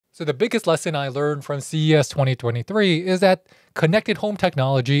So the biggest lesson I learned from CES 2023 is that connected home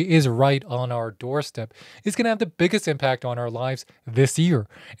technology is right on our doorstep. It's going to have the biggest impact on our lives this year.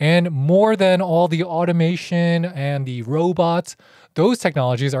 And more than all the automation and the robots, those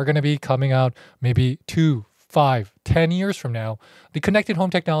technologies are going to be coming out maybe 2, 5, 10 years from now. The connected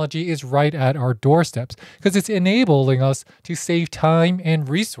home technology is right at our doorsteps because it's enabling us to save time and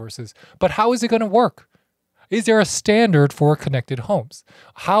resources. But how is it going to work? Is there a standard for connected homes?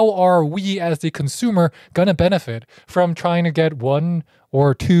 How are we as the consumer going to benefit from trying to get 1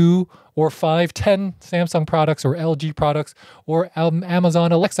 or 2 or 5, 10 Samsung products or LG products or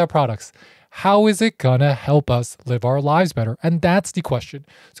Amazon Alexa products? How is it going to help us live our lives better? And that's the question.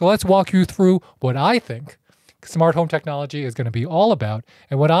 So let's walk you through what I think smart home technology is going to be all about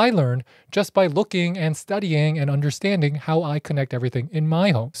and what I learned just by looking and studying and understanding how I connect everything in my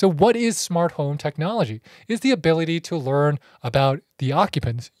home. So what is smart home technology? It's the ability to learn about the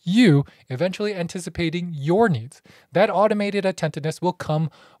occupants, you eventually anticipating your needs. That automated attentiveness will come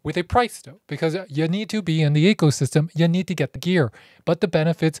with a price though, because you need to be in the ecosystem, you need to get the gear, but the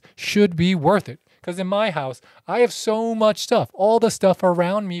benefits should be worth it. Because in my house, I have so much stuff. All the stuff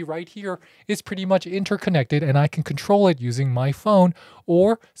around me right here is pretty much interconnected and I can control it using my phone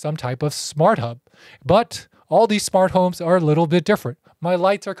or some type of smart hub. But all these smart homes are a little bit different. My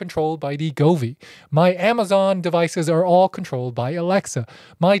lights are controlled by the Govee. My Amazon devices are all controlled by Alexa.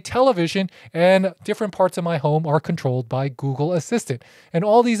 My television and different parts of my home are controlled by Google Assistant. And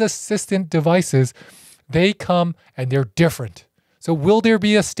all these assistant devices, they come and they're different. So will there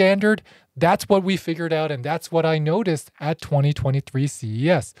be a standard? That's what we figured out, and that's what I noticed at 2023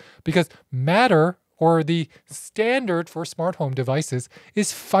 CES. Because Matter, or the standard for smart home devices,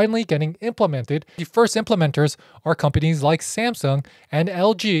 is finally getting implemented. The first implementers are companies like Samsung and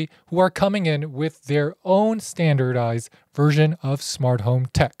LG, who are coming in with their own standardized version of smart home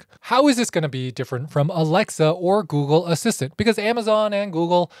tech. How is this going to be different from Alexa or Google Assistant? Because Amazon and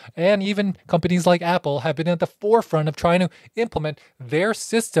Google and even companies like Apple have been at the forefront of trying to implement their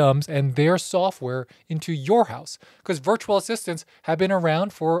systems and their software into your house. Because virtual assistants have been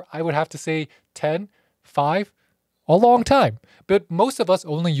around for, I would have to say, 10, 5, a long time. But most of us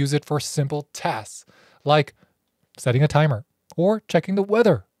only use it for simple tasks like setting a timer or checking the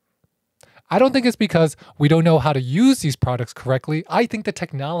weather. I don't think it's because we don't know how to use these products correctly. I think the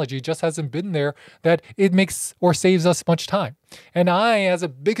technology just hasn't been there that it makes or saves us much time. And I, as a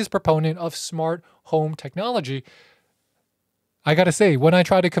biggest proponent of smart home technology, I gotta say, when I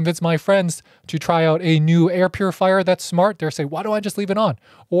try to convince my friends to try out a new air purifier that's smart, they're saying, why don't I just leave it on?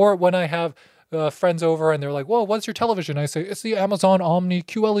 Or when I have friends over and they're like, whoa, what's your television? I say, it's the Amazon Omni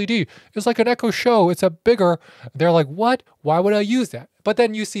QLED. It's like an Echo Show. It's a bigger. They're like, what? Why would I use that? But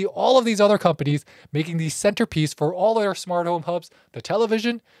then you see all of these other companies making the centerpiece for all their smart home hubs, the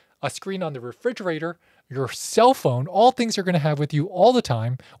television, a screen on the refrigerator, your cell phone, all things you're going to have with you all the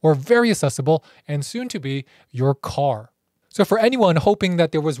time or very accessible, and soon to be your car. So for anyone hoping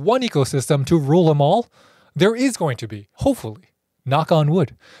that there was one ecosystem to rule them all, there is going to be, hopefully. Knock on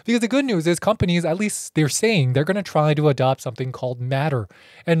wood. Because the good news is companies, at least they're saying, they're going to try to adopt something called Matter.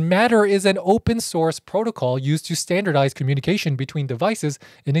 And Matter is an open source protocol used to standardize communication between devices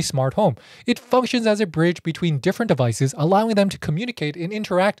in a smart home. It functions as a bridge between different devices, allowing them to communicate and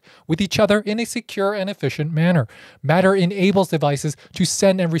interact with each other in a secure and efficient manner. Matter enables devices to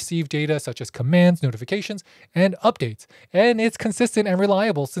send and receive data such as commands, notifications, and updates. And it's consistent and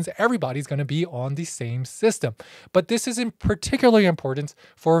reliable since everybody's going to be on the same system. But this is in particular importance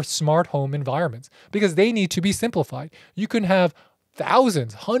for smart home environments because they need to be simplified. You can have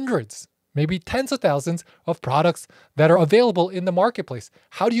thousands, hundreds, maybe tens of thousands of products that are available in the marketplace.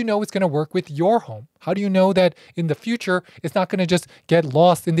 How do you know it's going to work with your home? How do you know that in the future it's not going to just get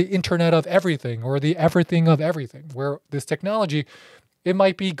lost in the internet of everything or the everything of everything, where this technology, it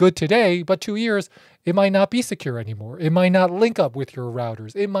might be good today, but 2 years, it might not be secure anymore. It might not link up with your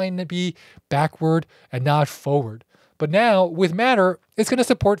routers. It might be backward and not forward. But now with Matter, it's going to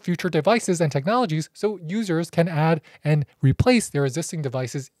support future devices and technologies so users can add and replace their existing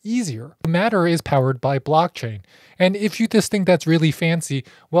devices easier. Matter is powered by blockchain. And if you just think that's really fancy,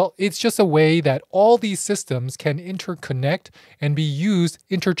 well, it's just a way that all these systems can interconnect and be used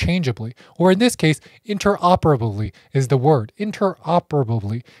interchangeably. Or in this case, interoperably is the word,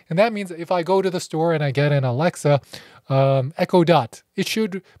 interoperably. And that means if I go to the store and I get an Alexa Echo Dot, it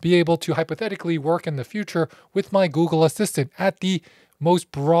should be able to hypothetically work in the future with my Google Assistant at the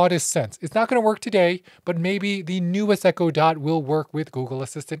most broadest sense. It's not going to work today, but maybe the newest Echo Dot will work with Google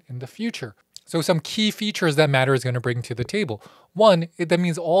Assistant in the future. So some key features that Matter is going to bring to the table. One, that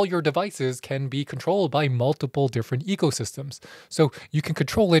means all your devices can be controlled by multiple different ecosystems. So you can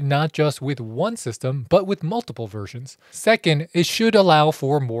control it not just with one system, but with multiple versions. Second, it should allow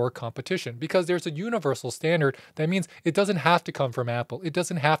for more competition because there's a universal standard. That means it doesn't have to come from Apple. It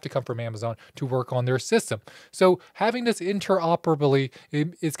doesn't have to come from Amazon to work on their system. So having this interoperability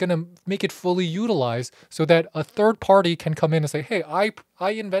is going to make it fully utilized so that a third party can come in and say, hey, I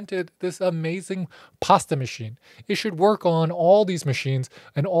invented this amazing pasta machine. It should work on all these machines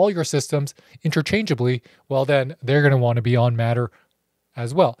and all your systems interchangeably. Well, then they're going to want to be on Matter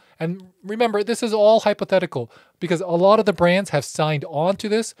as well. And remember, this is all hypothetical because a lot of the brands have signed on to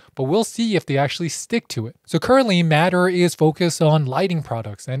this, but we'll see if they actually stick to it. So currently, Matter is focused on lighting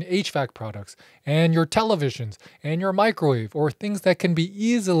products and HVAC products and your televisions and your microwave or things that can be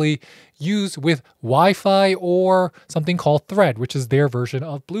easily used with Wi-Fi or something called Thread, which is their version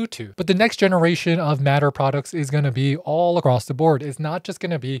of Bluetooth. But the next generation of Matter products is going to be all across the board. It's not just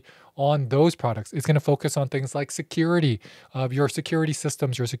going to be on those products. It's going to focus on things like security of your security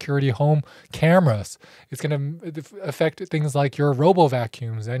systems, your security home cameras. It's going to affect things like your robo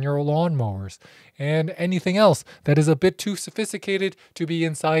vacuums and your lawnmowers and anything else that is a bit too sophisticated to be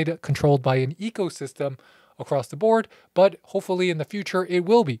inside controlled by an ecosystem across the board, but hopefully in the future it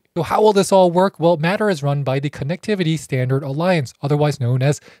will be. So how will this all work? Well, Matter is run by the Connectivity Standard Alliance, otherwise known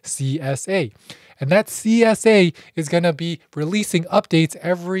as CSA. And that CSA is going to be releasing updates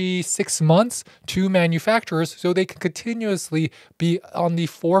every 6 months to manufacturers so they can continuously be on the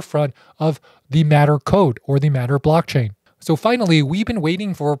forefront of the Matter code or the Matter blockchain. So finally, we've been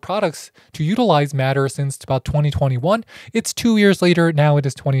waiting for products to utilize Matter since about 2021. It's 2 years later. Now it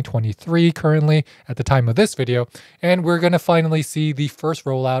is 2023 currently at the time of this video. And we're going to finally see the first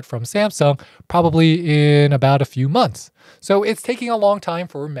rollout from Samsung probably in about a few months. So it's taking a long time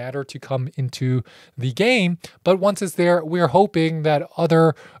for Matter to come into the game. But once it's there, we're hoping that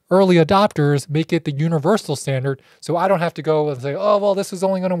other early adopters make it the universal standard. So I don't have to go and say, oh, well, this is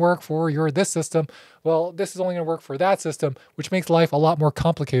only going to work for this system. Well, this is only going to work for that system, which makes life a lot more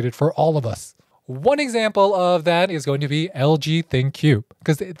complicated for all of us. One example of that is going to be LG ThinQ,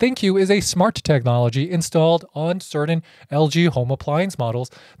 because ThinQ is a smart technology installed on certain LG home appliance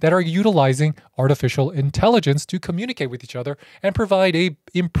models that are utilizing artificial intelligence to communicate with each other and provide a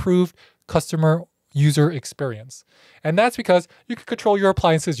improved customer user experience. And that's because you can control your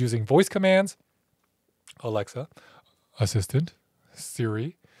appliances using voice commands, Alexa, Assistant,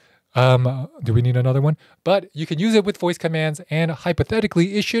 Siri. Do we need another one? But you can use it with voice commands, and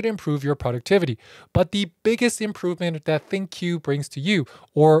hypothetically, it should improve your productivity. But the biggest improvement that ThinQ brings to you,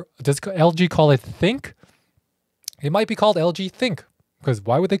 or does LG call it Think? It might be called LG Think, because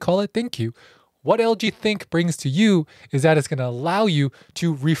why would they call it ThinQ? What LG Think brings to you is that it's going to allow you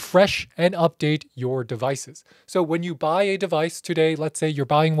to refresh and update your devices. So when you buy a device today, let's say you're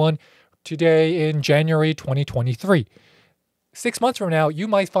buying one today in January 2023, 6 months from now, you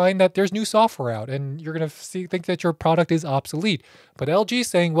might find that there's new software out and you're going to think that your product is obsolete. But LG is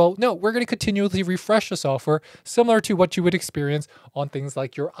saying, well, no, we're going to continually refresh the software similar to what you would experience on things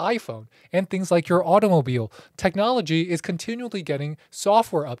like your iPhone and things like your automobile. Technology is continually getting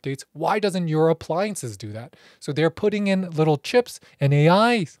software updates. Why doesn't your appliances do that? So they're putting in little chips and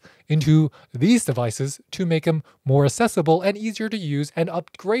AIs into these devices to make them more accessible and easier to use and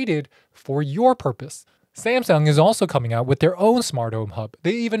upgraded for your purpose. Samsung is also coming out with their own smart home hub.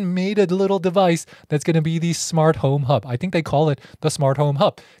 They even made a little device that's going to be the smart home hub. I think they call it the smart home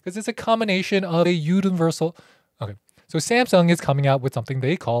hub because it's a combination of a universal. Okay. So Samsung is coming out with something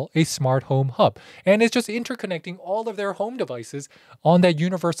they call a smart home hub. And it's just interconnecting all of their home devices on that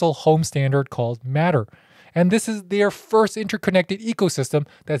universal home standard called Matter. And this is their first interconnected ecosystem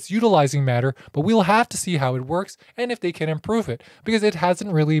that's utilizing Matter, but we'll have to see how it works and if they can improve it, because it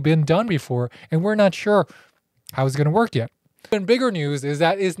hasn't really been done before, and we're not sure how it's going to work yet. And bigger news is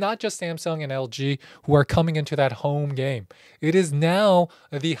that it's not just Samsung and LG who are coming into that home game. It is now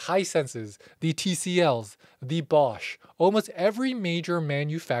the Hisenses, the TCLs, the Bosch. Almost every major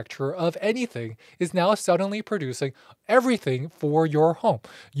manufacturer of anything is now suddenly producing everything for your home.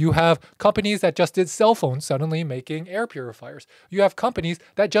 You have companies that just did cell phones suddenly making air purifiers. You have companies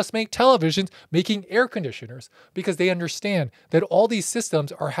that just make televisions making air conditioners because they understand that all these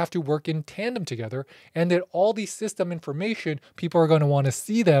systems have to work in tandem together, and that all these system information, people are going to want to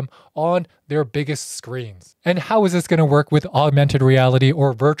see them on their biggest screens. And how is this going to work with augmented reality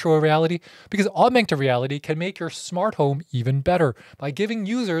or virtual reality? Because augmented reality can can make your smart home even better by giving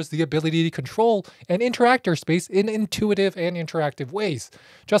users the ability to control and interact their space in intuitive and interactive ways.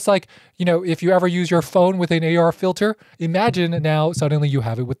 Just like, if you ever use your phone with an AR filter, imagine now suddenly you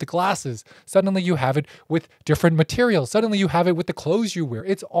have it with the glasses. Suddenly you have it with different materials. Suddenly you have it with the clothes you wear.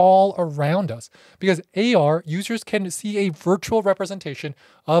 It's all around us because AR users can see a virtual representation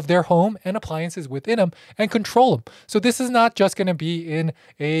of their home and appliances within them and control them. So this is not just going to be in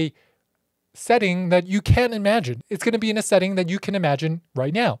a setting that you can't imagine. It's going to be in a setting that you can imagine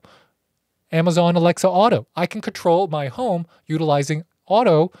right now. Amazon Alexa Auto. I can control my home utilizing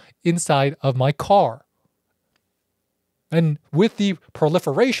Auto inside of my car. And with the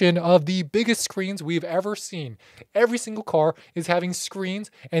proliferation of the biggest screens we've ever seen, every single car is having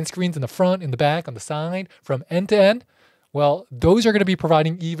screens and screens in the front, in the back, on the side, from end to end. Well, those are going to be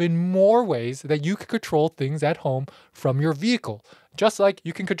providing even more ways that you can control things at home from your vehicle. Just like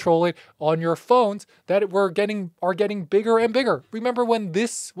you can control it on your phones that are getting bigger and bigger. Remember when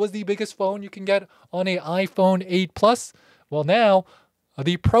this was the biggest phone you can get on an iPhone 8 Plus? Well, now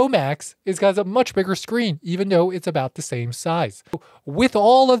the Pro Max has a much bigger screen, even though it's about the same size. With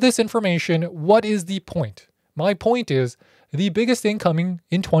all of this information, what is the point? My point is, the biggest thing coming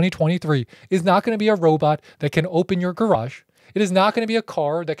in 2023 is not going to be a robot that can open your garage. It is not going to be a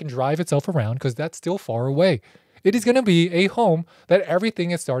car that can drive itself around because that's still far away. It is going to be a home that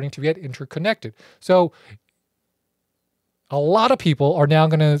everything is starting to get interconnected. So a lot of people are now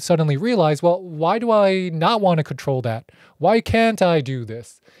going to suddenly realize, well, why do I not want to control that? Why can't I do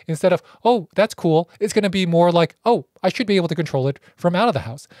this? Instead of, oh, that's cool. It's going to be more like, oh, I should be able to control it from out of the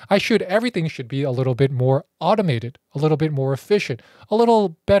house. Everything should be a little bit more automated, a little bit more efficient, a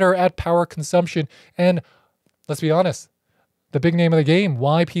little better at power consumption. And let's be honest, the big name of the game,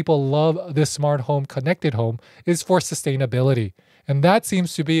 why people love this smart home, connected home, is for sustainability. And that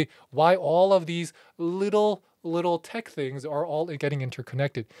seems to be why all of these little tech things are all getting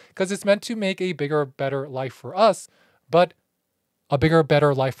interconnected, because it's meant to make a bigger, better life for us, but a bigger,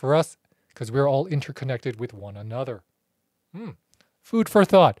 better life for us because we're all interconnected with one another. Food for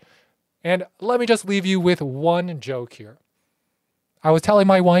thought. And let me just leave you with one joke here. I was telling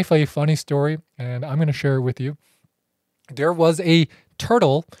my wife a funny story, and I'm going to share it with you. There was a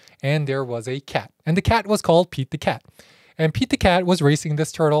turtle and there was a cat, and the cat was called Pete the Cat. And Pete the Cat was racing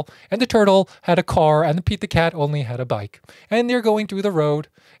this turtle, and the turtle had a car, and Pete the Cat only had a bike. And they're going through the road,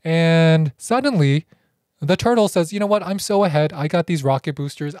 and suddenly the turtle says, you know what, I'm so ahead. I got these rocket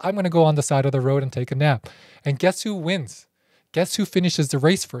boosters. I'm going to go on the side of the road and take a nap. And guess who wins? Guess who finishes the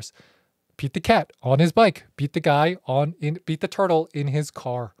race first? Pete the Cat on his bike beat the turtle in his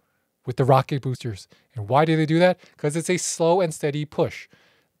car with the rocket boosters. And why do they do that? Because it's a slow and steady push.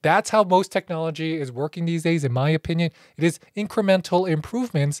 That's how most technology is working these days, in my opinion. It is incremental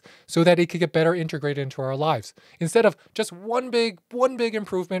improvements so that it could get better integrated into our lives. Instead of just one big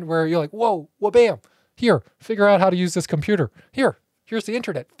improvement where you're like, whoa, bam, here, figure out how to use this computer. Here's the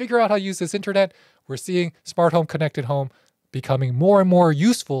internet. Figure out how to use this internet. We're seeing smart home, connected home becoming more and more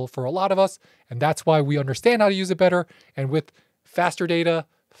useful for a lot of us. And that's why we understand how to use it better. And with faster data,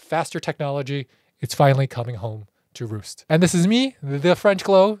 faster technology, it's finally coming home to roost. And this is me, the French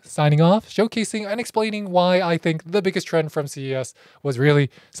Glow, signing off, showcasing and explaining why I think the biggest trend from CES was really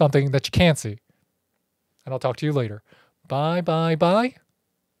something that you can't see. And I'll talk to you later. Bye.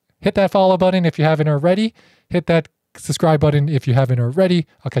 Hit that follow button if you haven't already. Hit that subscribe button if you haven't already.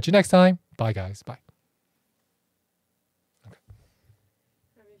 I'll catch you next time. Bye, guys. Bye.